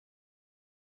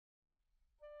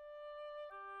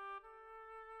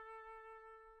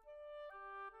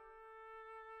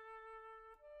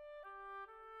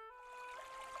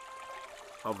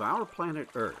Of our planet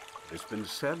Earth, it has been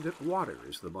said that water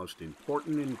is the most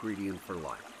important ingredient for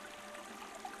life.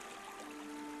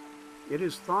 It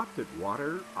is thought that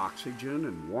water, oxygen,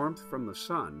 and warmth from the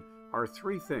sun are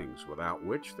three things without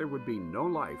which there would be no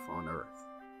life on Earth.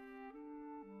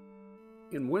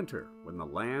 In winter, when the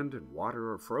land and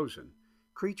water are frozen,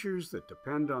 creatures that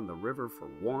depend on the river for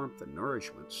warmth and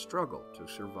nourishment struggle to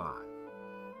survive.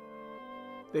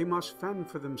 They must fend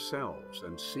for themselves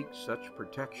and seek such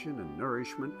protection and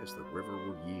nourishment as the river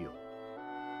will yield.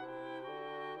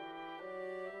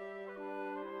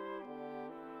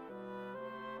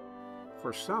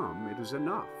 For some, it is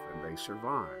enough and they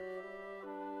survive.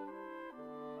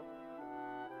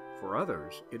 For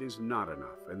others, it is not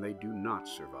enough and they do not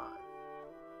survive.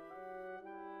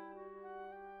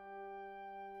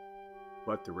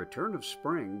 But the return of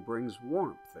spring brings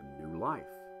warmth and new life.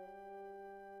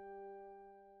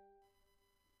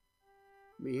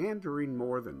 Meandering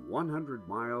more than 100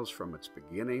 miles from its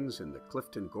beginnings in the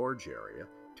Clifton Gorge area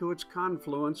to its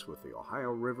confluence with the Ohio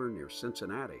River near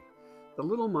Cincinnati, the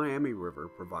Little Miami River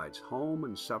provides home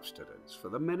and subsistence for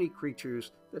the many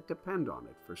creatures that depend on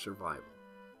it for survival.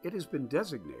 It has been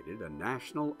designated a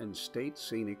national and state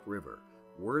scenic river,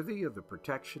 worthy of the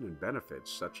protection and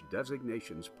benefits such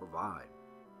designations provide.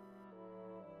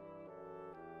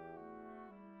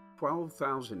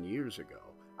 12,000 years ago,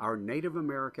 our Native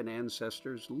American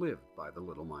ancestors lived by the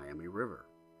Little Miami River.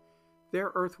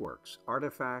 Their earthworks,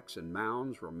 artifacts, and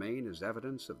mounds remain as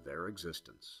evidence of their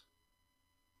existence.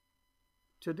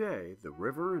 Today, the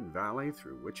river and valley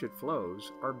through which it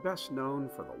flows are best known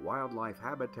for the wildlife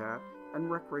habitat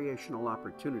and recreational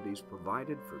opportunities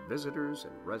provided for visitors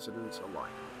and residents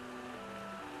alike.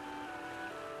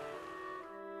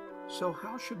 So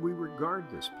how should we regard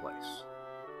this place?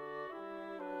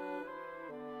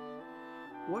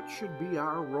 What should be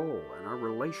our role and our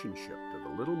relationship to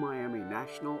the Little Miami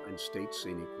National and State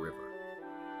Scenic River?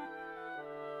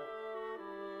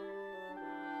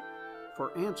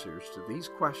 For answers to these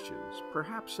questions,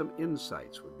 perhaps some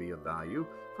insights would be of value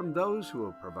from those who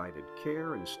have provided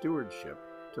care and stewardship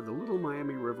to the Little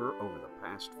Miami River over the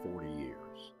past 40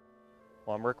 years.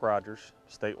 Well, I'm Rick Rogers,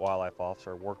 State Wildlife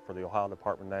Officer. I work for the Ohio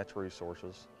Department of Natural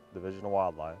Resources, Division of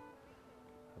Wildlife.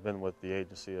 I've been with the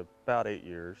agency about 8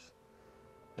 years.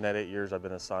 In that 8 years, I've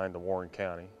been assigned to Warren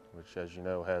County, which, as you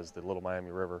know, has the Little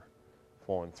Miami River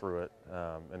flowing through it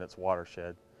in its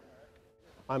watershed.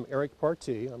 I'm Eric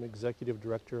Partee. I'm Executive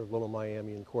Director of Little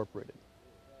Miami Incorporated.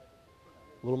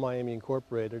 Little Miami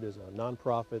Incorporated is a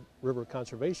nonprofit river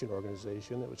conservation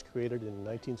organization that was created in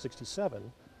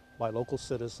 1967 by local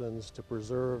citizens to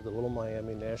preserve the Little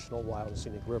Miami National Wild and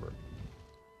Scenic River.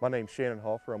 My name's Shannon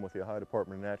Hoffer. I'm with the Ohio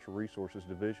Department of Natural Resources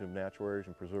Division of Natural Areas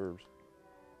and Preserves.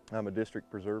 I'm a district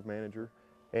preserve manager,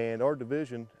 and our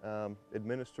division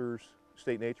administers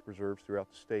state nature preserves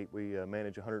throughout the state. We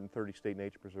manage 130 state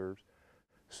nature preserves,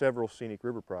 several scenic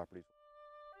river properties.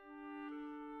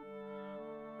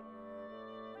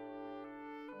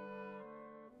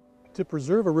 To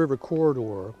preserve a river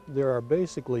corridor, there are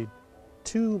basically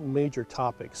two major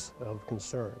topics of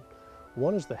concern.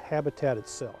 One is the habitat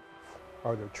itself.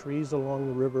 Are there trees along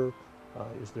the river?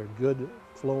 Is there good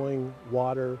flowing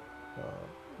water?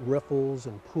 Riffles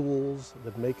and pools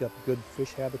that make up good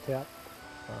fish habitat.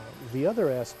 The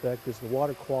other aspect is the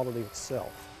water quality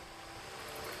itself.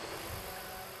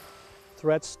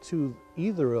 Threats to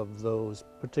either of those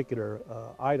particular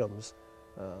items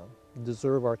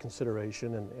deserve our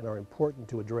consideration and are important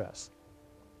to address.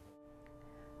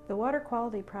 The Water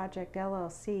Quality Project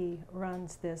LLC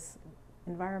runs this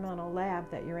environmental lab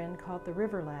that you're in called the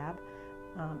River Lab.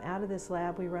 Out of this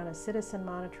lab, we run a citizen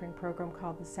monitoring program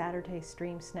called the Saturday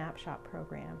Stream Snapshot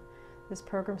Program. This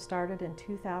program started in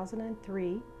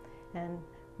 2003, and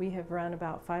we have run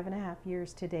about 5.5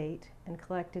 years to date and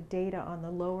collected data on the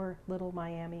lower Little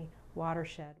Miami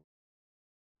watershed.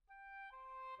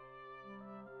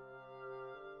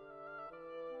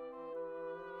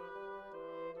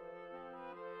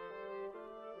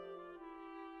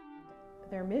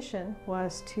 Their mission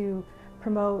was to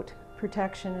promote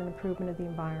protection and improvement of the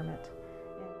environment.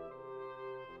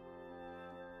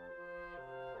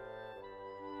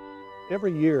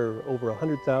 Every year, over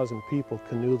 100,000 people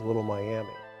canoe the Little Miami.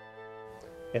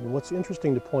 And what's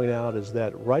interesting to point out is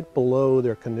that right below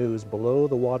their canoes, below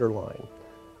the water line,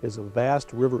 is a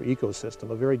vast river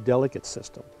ecosystem, a very delicate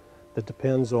system that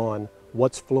depends on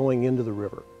what's flowing into the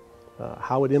river,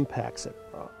 how it impacts it.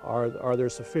 Are there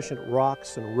sufficient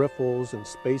rocks and riffles and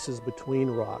spaces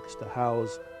between rocks to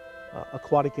house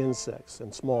aquatic insects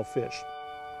and small fish?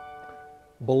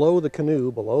 Below the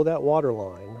canoe, below that water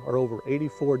line, are over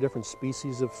 84 different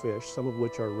species of fish, some of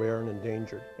which are rare and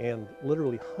endangered, and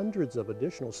literally hundreds of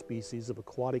additional species of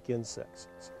aquatic insects,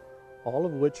 all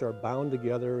of which are bound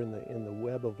together in the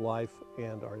web of life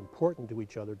and are important to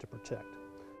each other to protect.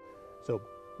 So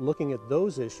looking at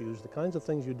those issues, the kinds of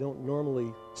things you don't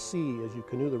normally see as you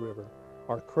canoe the river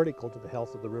are critical to the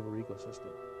health of the river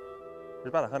ecosystem. There's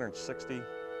about 160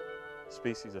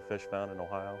 species of fish found in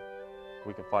Ohio.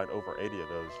 We can find over 80 of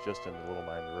those just in the Little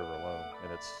Miami River alone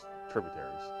and its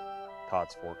tributaries,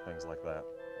 Todd's Fork, things like that.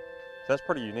 So that's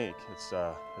pretty unique. It's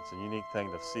a unique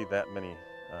thing to see that many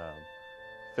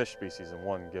fish species in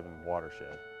one given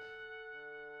watershed.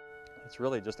 It's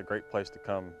really just a great place to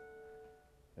come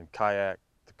and kayak,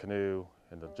 to canoe,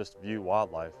 and to just view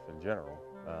wildlife in general.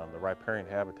 The riparian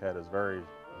habitat is very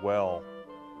well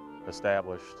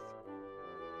established.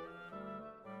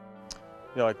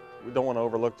 You know, we don't want to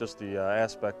overlook just the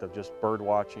aspect of just bird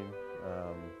watching.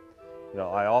 You know,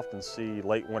 I often see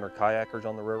late winter kayakers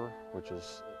on the river, which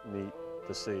is neat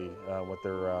to see with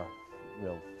their you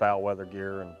know, foul weather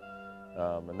gear,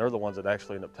 and they're the ones that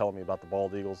actually end up telling me about the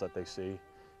bald eagles that they see.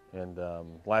 And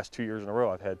last 2 years in a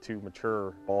row, I've had 2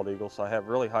 mature bald eagles, so I have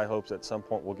really high hopes at some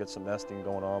point we'll get some nesting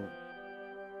going on.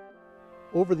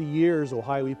 Over the years,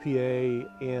 Ohio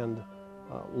EPA and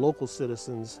local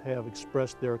citizens have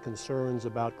expressed their concerns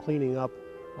about cleaning up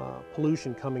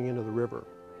pollution coming into the river.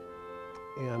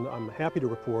 And I'm happy to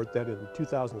report that in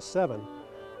 2007,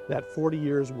 that 40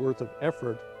 years worth of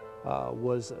effort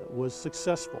was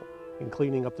successful in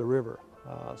cleaning up the river,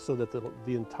 so that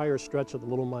the entire stretch of the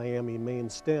Little Miami main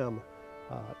stem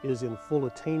is in full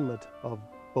attainment of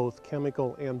both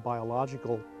chemical and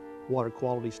biological water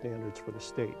quality standards for the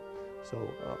state. So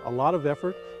a lot of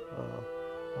effort,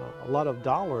 a lot of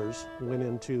dollars went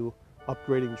into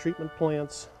upgrading treatment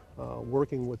plants,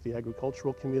 working with the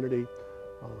agricultural community,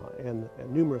 and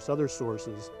numerous other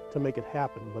sources to make it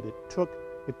happen. But it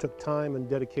took time and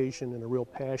dedication and a real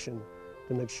passion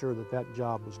to make sure that that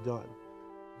job was done.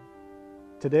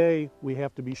 Today, we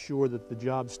have to be sure that the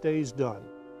job stays done.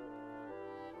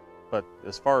 But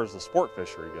as far as the sport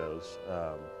fishery goes,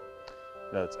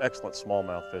 you know, it's excellent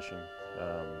smallmouth fishing.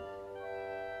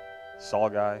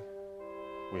 Saugeye,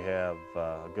 we have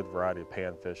a good variety of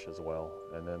panfish as well.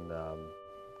 And then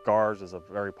Gorge is a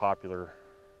very popular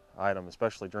item,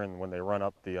 especially when they run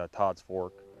up the Todd's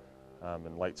Fork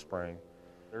in late spring.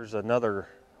 There's another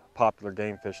popular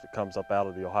game fish that comes up out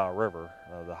of the Ohio River,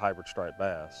 the hybrid striped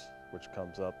bass, which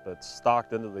comes up. It's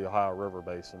stocked into the Ohio River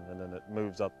basin, and then it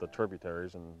moves up the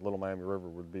tributaries, and Little Miami River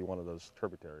would be one of those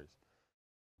tributaries.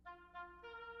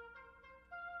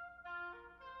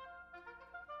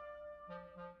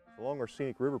 Along our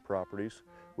scenic river properties,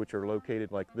 which are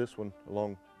located like this one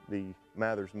along the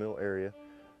Mathers Mill area,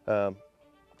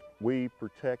 we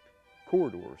protect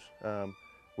corridors.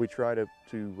 We try to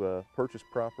purchase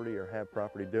property or have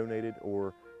property donated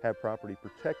or have property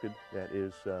protected that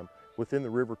is within the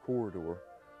river corridor,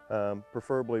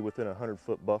 preferably within a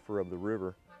 100-foot buffer of the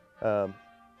river.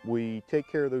 We take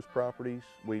care of those properties.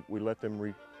 We let them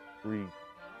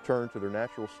return to their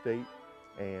natural state,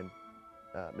 and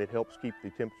it helps keep the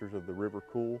temperatures of the river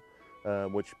cool,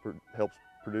 which helps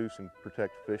produce and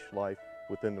protect fish life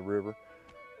within the river.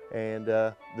 And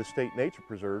the state nature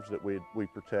preserves that we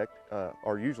protect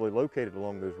are usually located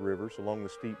along those rivers, along the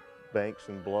steep banks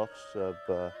and bluffs of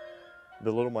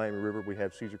the Little Miami River. We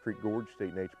have Cedar Creek Gorge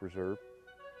State Nature Preserve.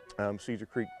 Cedar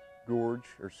Creek Gorge,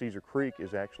 or Cedar Creek,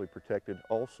 is actually protected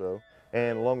also.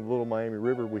 And along the Little Miami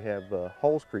River, we have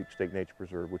Halls Creek State Nature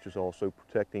Preserve, which is also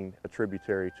protecting a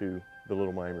tributary to the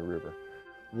Little Miami River.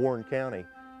 Warren County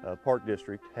Park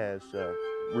District has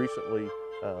recently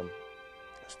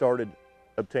started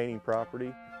obtaining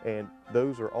property, and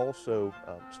those are also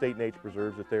state nature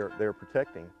preserves that they're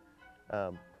protecting.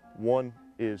 One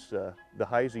is the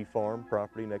Heisey Farm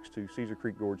property next to Cedar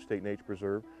Creek Gorge State Nature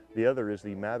Preserve. The other is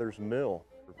the Mathers Mill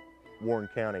Warren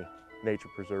County Nature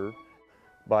Preserve.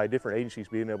 By different agencies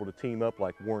being able to team up,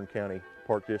 like Warren County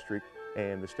Park District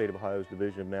and the State of Ohio's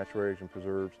Division of Natural Areas and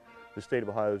Preserves, the State of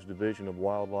Ohio's Division of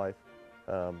Wildlife,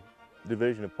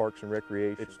 Division of Parks and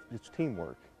Recreation. It's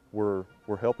teamwork. We're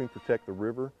helping protect the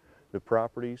river, the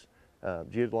properties,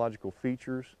 geological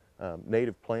features,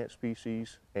 native plant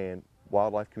species, and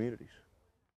wildlife communities.